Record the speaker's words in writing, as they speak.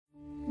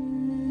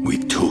We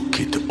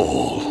took it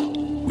all.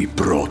 We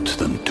brought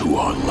them to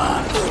our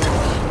land.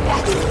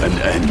 An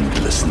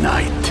endless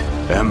night,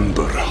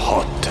 ember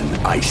hot and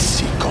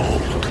icy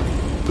cold.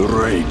 The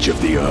rage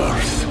of the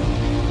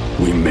earth.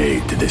 We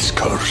made this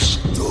curse.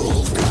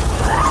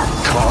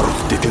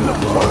 Carved it in the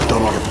blood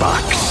on our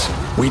backs.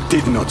 We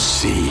did not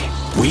see.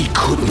 We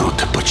could not,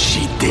 but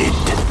she did.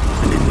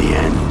 And in the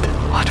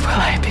end... What will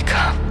I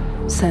become?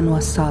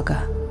 Senua's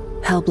Saga.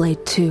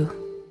 Hellblade 2.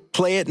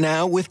 Play it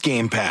now with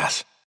Game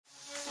Pass.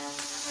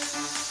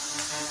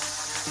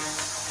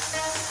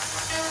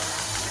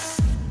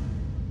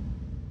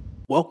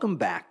 Welcome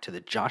back to the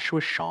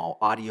Joshua Shaw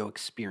audio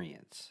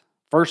experience.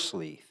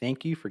 Firstly,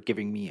 thank you for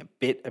giving me a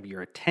bit of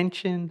your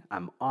attention.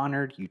 I'm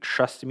honored you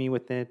trusted me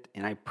with it,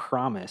 and I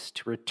promise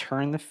to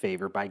return the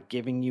favor by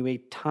giving you a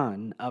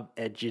ton of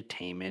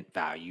edutainment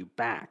value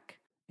back.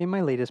 In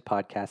my latest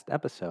podcast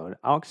episode,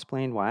 I'll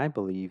explain why I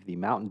believe the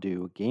Mountain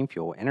Dew Game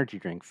Fuel energy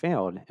drink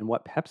failed and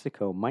what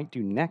PepsiCo might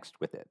do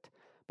next with it.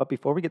 But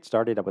before we get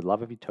started, I would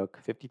love if you took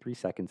 53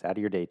 seconds out of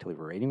your day to leave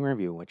a rating and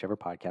review on whichever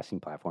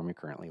podcasting platform you're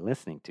currently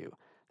listening to.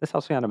 This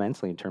helps me out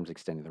immensely in terms of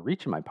extending the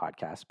reach of my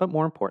podcast, but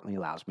more importantly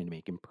allows me to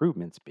make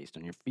improvements based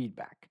on your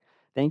feedback.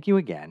 Thank you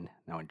again.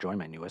 Now enjoy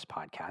my newest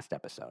podcast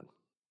episode.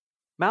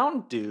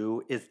 Mountain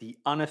Dew is the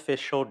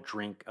unofficial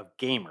drink of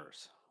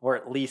gamers, or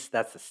at least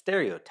that's the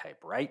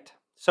stereotype, right?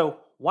 So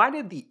why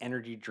did the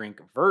energy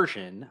drink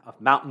version of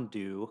Mountain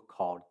Dew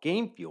called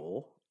Game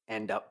Fuel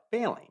end up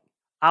failing?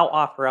 I'll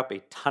offer up a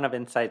ton of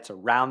insights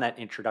around that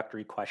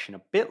introductory question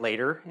a bit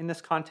later in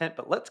this content,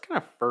 but let's kind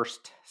of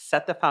first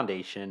set the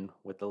foundation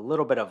with a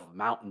little bit of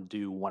Mountain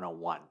Dew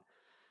 101.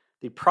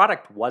 The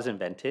product was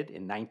invented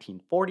in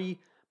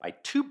 1940 by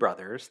two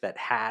brothers that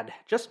had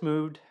just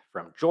moved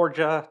from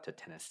Georgia to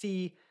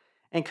Tennessee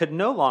and could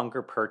no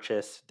longer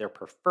purchase their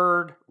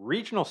preferred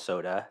regional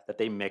soda that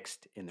they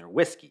mixed in their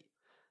whiskey.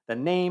 The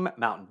name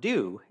Mountain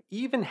Dew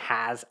even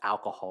has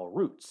alcohol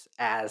roots,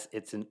 as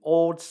it's an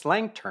old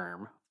slang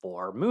term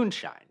for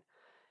moonshine.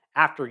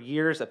 After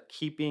years of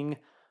keeping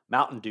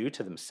Mountain Dew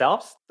to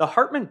themselves, the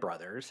Hartman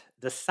brothers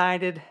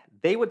decided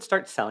they would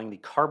start selling the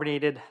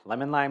carbonated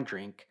lemon lime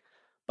drink,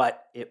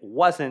 but it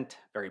wasn't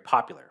very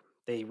popular.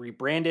 They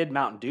rebranded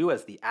Mountain Dew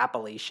as the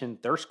Appalachian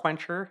Thirst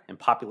Quencher, and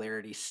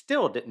popularity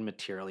still didn't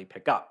materially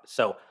pick up.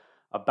 So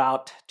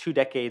about 2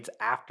 decades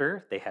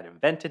after they had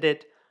invented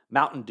it,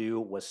 Mountain Dew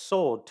was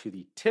sold to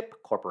the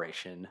Tip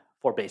Corporation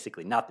for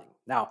basically nothing.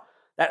 Now,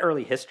 that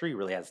early history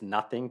really has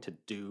nothing to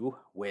do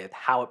with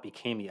how it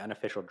became the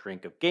unofficial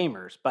drink of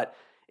gamers, but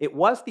it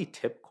was the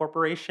Tip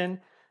Corporation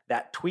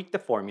that tweaked the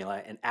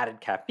formula and added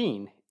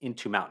caffeine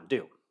into Mountain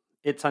Dew.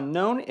 It's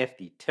unknown if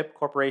the Tip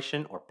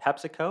Corporation or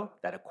PepsiCo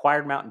that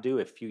acquired Mountain Dew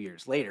a few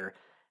years later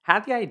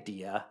had the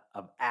idea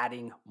of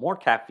adding more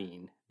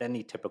caffeine than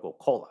the typical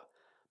cola,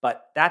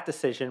 but that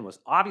decision was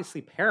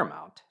obviously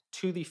paramount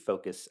to the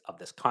focus of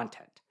this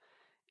content.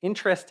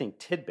 Interesting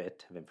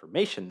tidbit of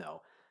information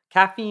though,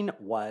 caffeine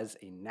was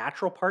a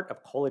natural part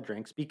of cola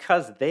drinks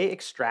because they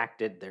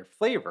extracted their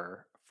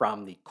flavor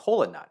from the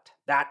cola nut.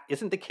 That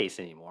isn't the case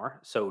anymore,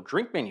 so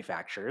drink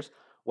manufacturers,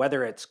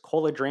 whether it's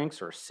cola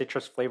drinks or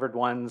citrus-flavored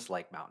ones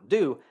like Mountain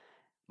Dew,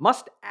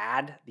 must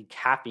add the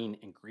caffeine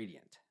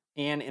ingredient.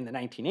 And in the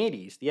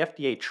 1980s, the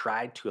FDA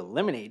tried to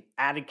eliminate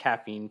added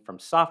caffeine from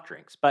soft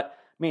drinks, but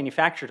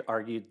manufacturers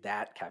argued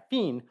that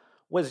caffeine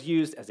was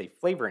used as a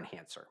flavor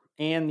enhancer,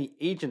 and the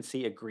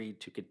agency agreed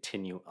to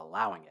continue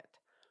allowing it.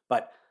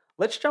 But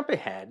let's jump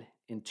ahead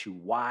into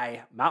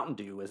why Mountain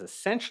Dew is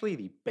essentially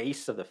the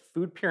base of the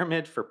food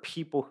pyramid for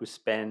people who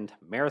spend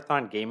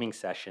marathon gaming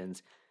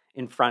sessions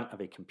in front of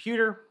a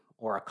computer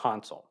or a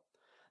console.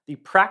 The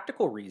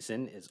practical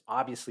reason is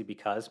obviously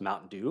because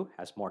Mountain Dew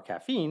has more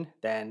caffeine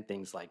than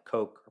things like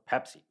Coke or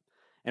Pepsi.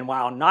 And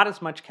while not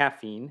as much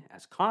caffeine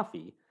as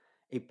coffee,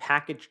 a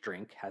packaged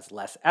drink has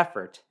less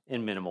effort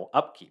and minimal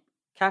upkeep.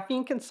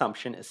 Caffeine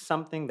consumption is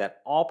something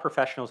that all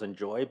professionals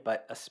enjoy,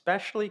 but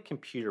especially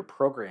computer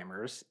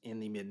programmers in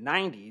the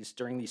mid-90s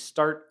during the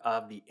start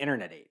of the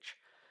internet age.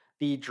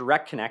 The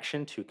direct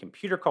connection to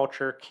computer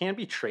culture can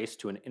be traced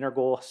to an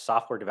integral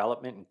software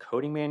development and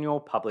coding manual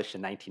published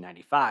in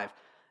 1995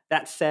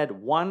 that said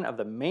one of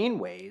the main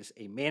ways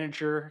a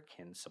manager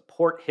can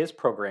support his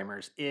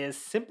programmers is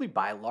simply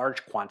buy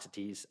large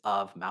quantities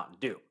of Mountain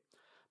Dew.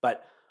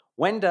 But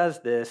when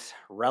does this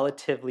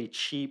relatively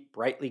cheap,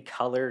 brightly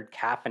colored,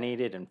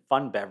 caffeinated, and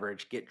fun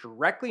beverage get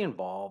directly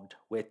involved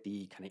with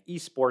the kind of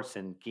esports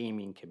and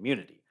gaming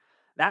community?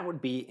 That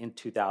would be in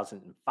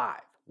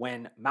 2005,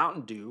 when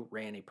Mountain Dew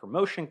ran a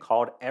promotion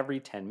called Every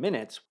 10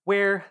 Minutes,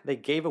 where they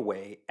gave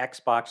away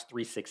Xbox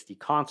 360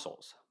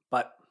 consoles.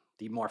 But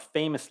the more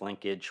famous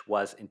linkage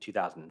was in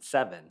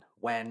 2007,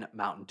 when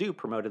Mountain Dew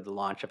promoted the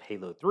launch of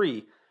Halo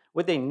 3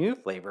 with a new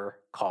flavor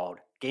called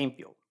Game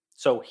Fuel.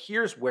 So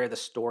here's where the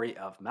story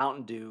of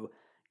Mountain Dew,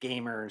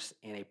 gamers,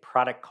 and a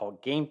product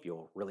called Game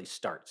Fuel really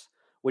starts,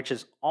 which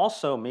is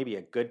also maybe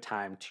a good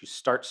time to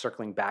start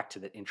circling back to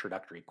the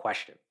introductory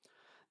question.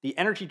 The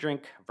energy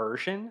drink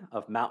version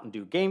of Mountain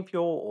Dew Game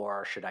Fuel,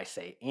 or should I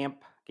say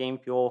AMP Game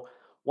Fuel,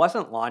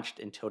 wasn't launched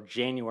until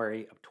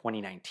January of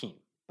 2019.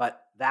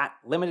 But that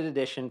limited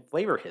edition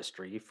flavor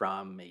history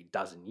from a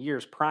dozen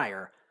years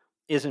prior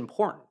is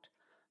important.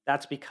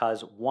 That's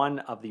because one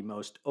of the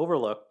most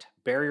overlooked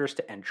barriers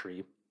to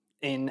entry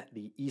in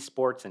the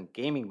esports and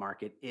gaming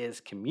market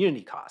is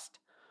community cost.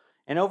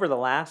 And over the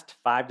last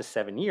 5 to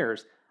 7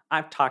 years,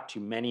 I've talked to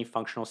many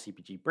functional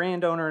CPG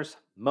brand owners,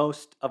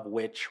 most of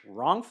which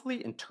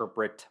wrongfully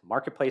interpret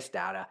marketplace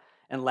data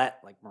and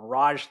let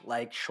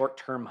mirage-like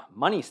short-term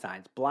money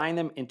signs blind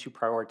them into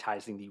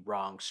prioritizing the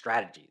wrong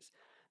strategies.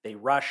 They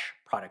rush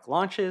product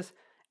launches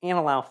and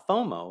allow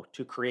FOMO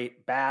to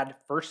create bad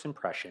first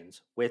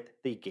impressions with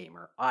the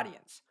gamer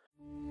audience.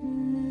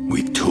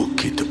 We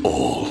took it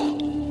all.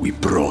 We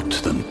brought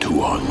them to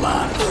our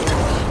land.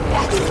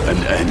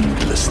 An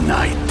endless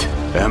night,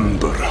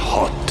 ember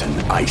hot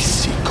and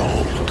icy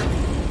cold.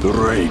 The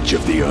rage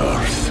of the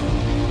earth.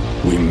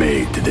 We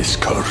made this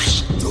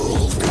curse.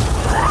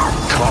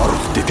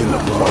 Carved it in the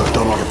blood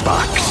on our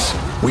backs.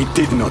 We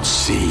did not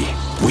see.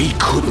 We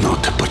could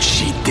not, but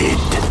she did.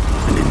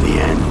 And in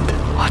the end...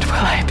 What will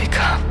I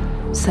become?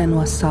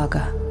 Senua's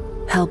Saga.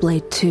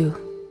 Hellblade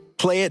 2.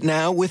 Play it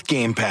now with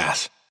Game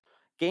Pass.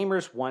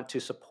 Gamers want to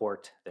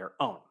support their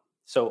own.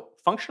 So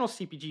functional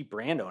CPG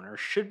brand owners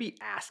should be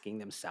asking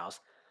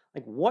themselves,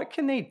 what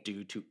can they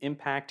do to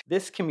impact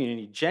this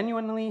community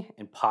genuinely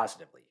and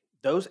positively?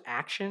 Those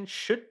actions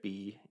should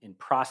be in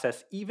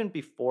process even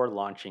before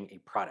launching a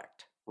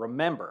product.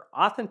 Remember,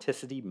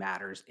 authenticity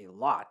matters a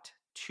lot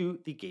to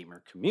the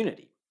gamer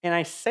community. And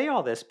I say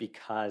all this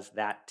because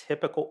that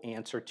typical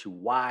answer to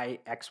why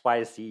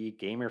XYZ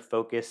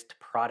gamer-focused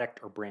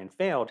product or brand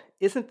failed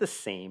isn't the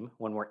same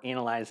when we're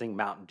analyzing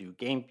Mountain Dew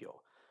Game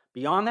Fuel.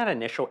 Beyond that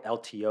initial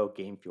LTO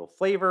Game Fuel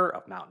flavor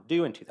of Mountain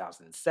Dew in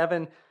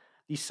 2007,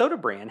 the soda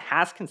brand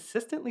has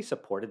consistently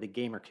supported the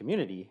gamer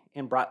community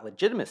and brought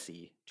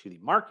legitimacy to the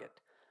market.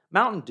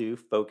 Mountain Dew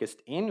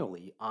focused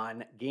annually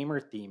on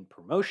gamer-themed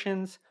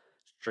promotions,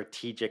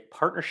 strategic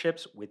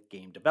partnerships with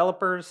game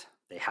developers.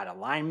 They had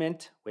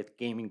alignment with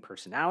gaming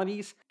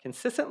personalities,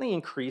 consistently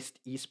increased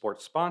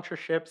esports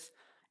sponsorships,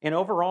 and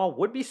overall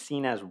would be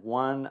seen as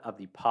one of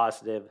the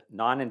positive,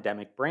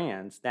 non-endemic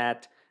brands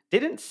that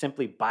didn't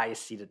simply buy a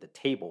seat at the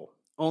table,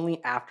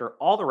 only after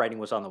all the writing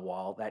was on the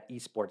wall that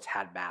esports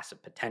had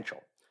massive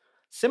potential.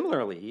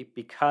 Similarly,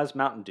 because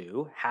Mountain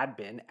Dew had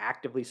been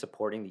actively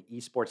supporting the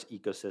esports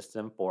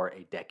ecosystem for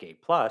a decade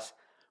plus,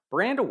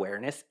 brand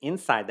awareness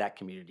inside that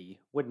community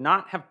would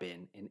not have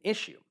been an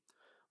issue.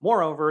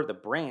 Moreover, the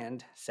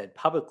brand said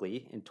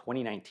publicly in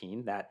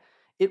 2019 that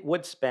it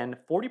would spend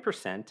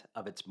 40%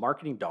 of its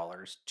marketing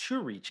dollars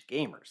to reach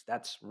gamers.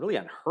 That's really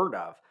unheard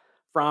of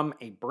from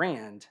a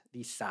brand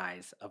the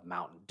size of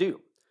Mountain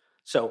Dew.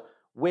 So,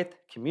 with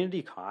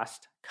community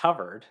cost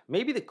covered,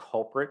 maybe the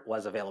culprit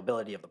was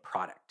availability of the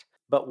product.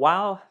 But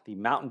while the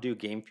Mountain Dew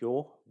Game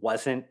Fuel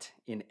wasn't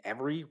in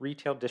every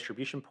retail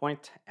distribution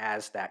point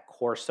as that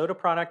core soda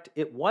product,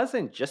 it was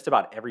in just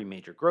about every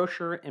major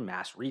grocer and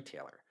mass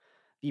retailer.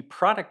 The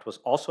product was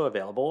also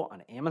available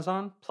on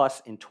Amazon,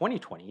 plus in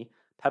 2020,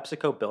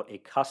 PepsiCo built a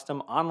custom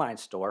online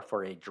store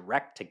for a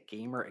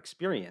direct-to-gamer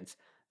experience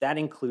that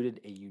included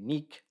a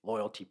unique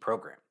loyalty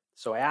program.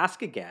 So I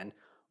ask again,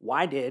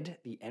 why did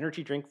the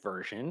energy drink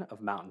version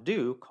of Mountain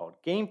Dew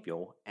called Game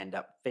Fuel end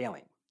up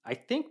failing? I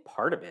think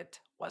part of it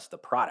was the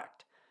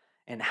product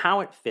and how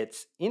it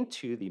fits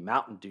into the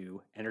Mountain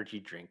Dew energy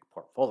drink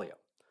portfolio.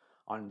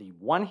 On the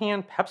one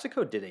hand,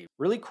 PepsiCo did a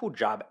really cool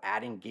job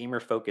adding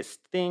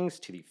gamer-focused things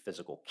to the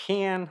physical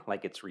can,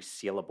 like its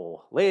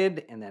resealable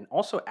lid, and then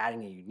also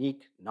adding a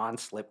unique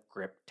non-slip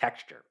grip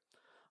texture.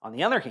 On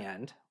the other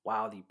hand,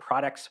 while the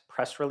product's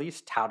press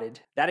release touted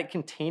that it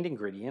contained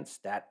ingredients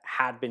that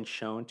had been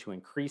shown to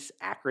increase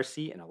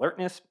accuracy and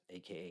alertness,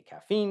 aka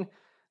caffeine,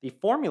 the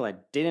formula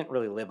didn't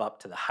really live up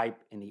to the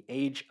hype in the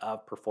age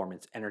of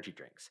performance energy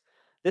drinks.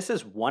 This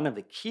is one of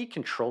the key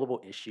controllable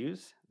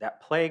issues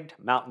that plagued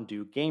Mountain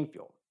Dew Game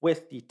Fuel.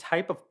 With the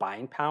type of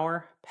buying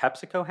power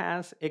PepsiCo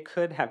has, it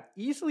could have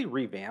easily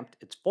revamped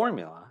its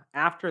formula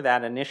after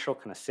that initial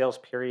kind of sales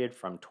period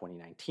from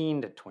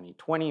 2019 to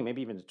 2020,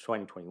 maybe even to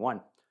 2021,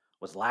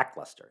 was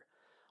lackluster.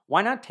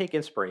 Why not take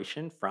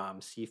inspiration from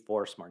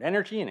C4 Smart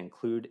Energy and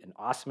include an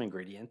awesome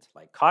ingredient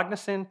like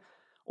Cognizant,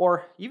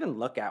 or even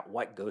look at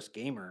what Ghost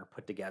Gamer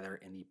put together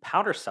in the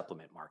powder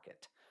supplement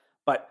market?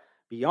 But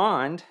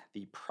beyond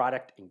the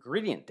product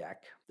ingredient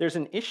deck, there's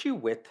an issue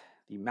with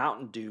the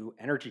Mountain Dew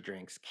energy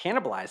drinks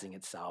cannibalizing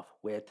itself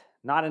with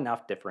not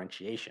enough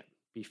differentiation.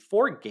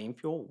 Before Game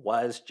Fuel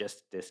was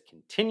just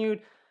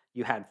discontinued,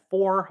 you had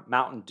 4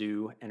 Mountain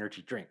Dew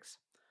energy drinks: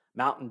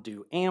 Mountain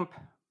Dew Amp,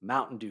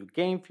 Mountain Dew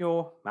Game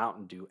Fuel,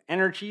 Mountain Dew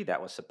Energy,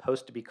 that was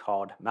supposed to be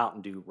called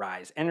Mountain Dew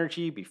Rise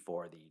Energy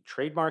before the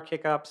trademark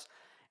hiccups,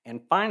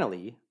 and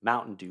finally,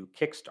 Mountain Dew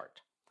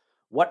Kickstart.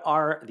 What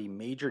are the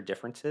major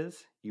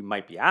differences, you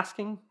might be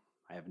asking?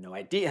 I have no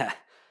idea,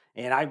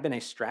 and I've been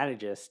a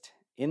strategist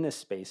in this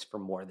space for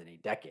more than a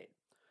decade.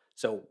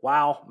 So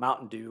while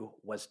Mountain Dew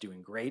was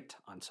doing great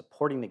on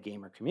supporting the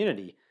gamer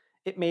community,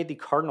 It made the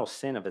cardinal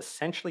sin of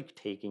essentially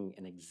taking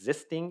an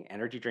existing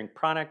energy drink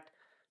product,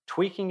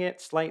 tweaking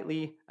it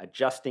slightly,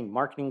 adjusting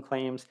marketing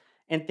claims,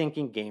 and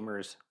thinking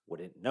gamers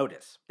wouldn't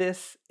notice.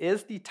 This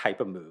is the type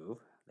of move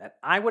that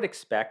I would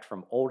expect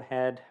from old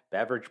head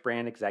beverage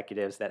brand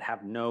executives that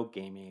have no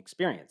gaming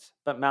experience.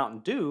 But Mountain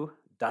Dew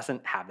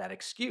doesn't have that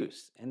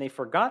excuse, and they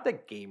forgot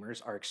that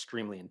gamers are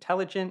extremely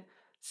intelligent,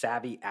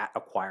 savvy at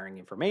acquiring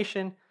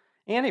information,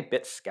 and a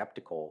bit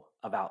skeptical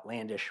of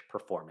outlandish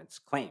performance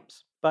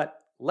claims.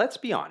 But let's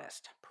be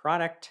honest,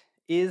 product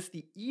is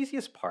the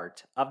easiest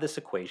part of this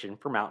equation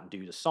for Mountain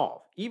Dew to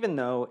solve, even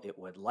though it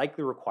would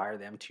likely require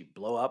them to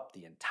blow up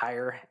the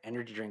entire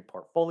energy drink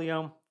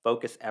portfolio,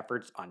 focus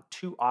efforts on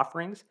two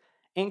offerings,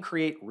 and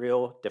create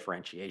real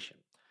differentiation.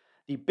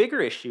 The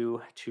bigger issue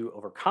to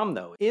overcome,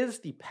 though, is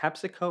the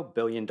PepsiCo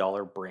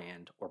billion-dollar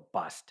brand or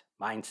bust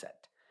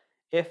mindset.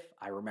 If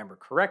I remember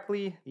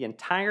correctly, the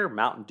entire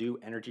Mountain Dew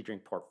energy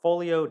drink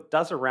portfolio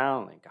does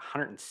around like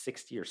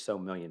 $160 or so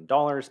million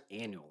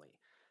annually.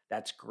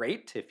 That's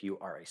great if you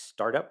are a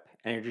startup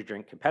energy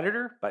drink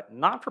competitor, but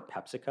not for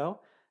PepsiCo,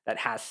 that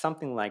has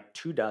something like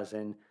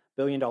 24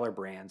 billion-dollar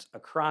brands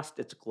across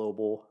its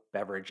global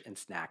beverage and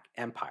snack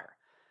empire.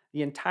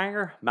 The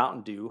entire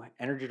Mountain Dew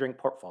energy drink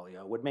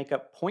portfolio would make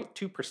up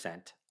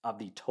 0.2% of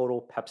the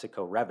total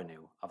PepsiCo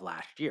revenue of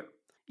last year.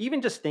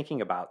 Even just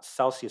thinking about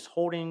Celsius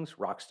Holdings,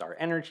 Rockstar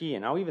Energy,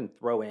 and I'll even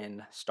throw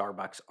in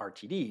Starbucks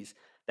RTDs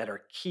that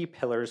are key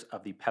pillars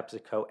of the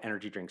PepsiCo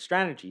energy drink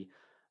strategy,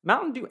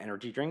 Mountain Dew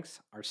energy drinks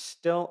are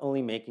still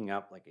only making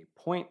up like a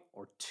point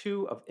or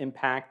two of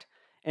impact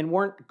and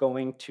weren't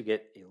going to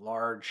get a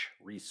large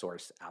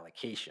resource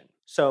allocation.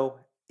 So,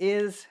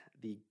 is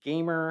the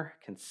gamer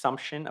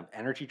consumption of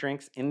energy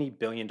drinks in the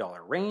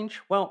billion-dollar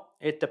range? Well,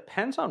 it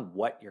depends on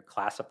what you're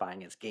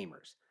classifying as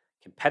gamers.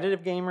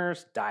 Competitive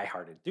gamers,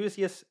 die-hard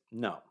enthusiasts?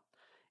 No.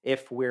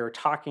 If we're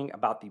talking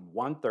about the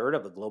 1/3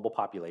 of the global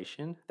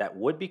population that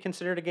would be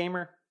considered a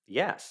gamer,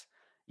 yes.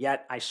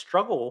 Yet I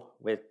struggle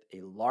with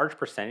a large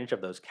percentage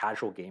of those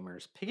casual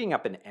gamers picking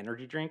up an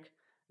energy drink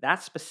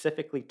that's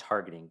specifically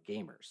targeting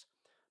gamers.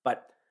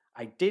 But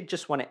I did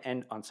just want to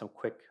end on some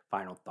quick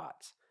final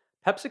thoughts.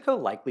 PepsiCo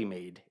likely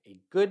made a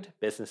good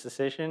business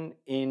decision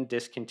in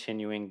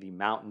discontinuing the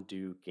Mountain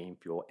Dew Game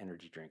Fuel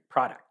energy drink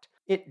product.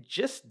 It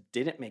just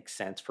didn't make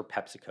sense for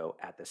PepsiCo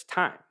at this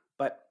time.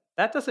 But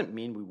that doesn't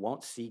mean we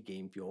won't see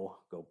Game Fuel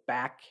go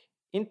back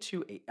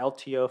into a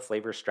LTO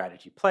flavor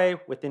strategy play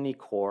within the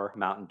core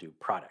Mountain Dew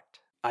product.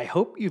 I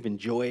hope you've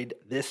enjoyed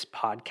this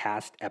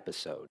podcast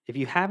episode. If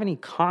you have any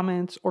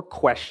comments or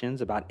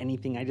questions about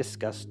anything I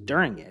discussed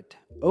during it,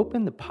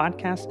 open the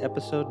podcast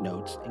episode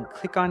notes and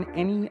click on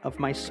any of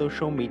my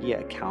social media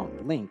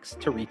account links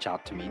to reach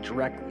out to me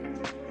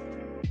directly.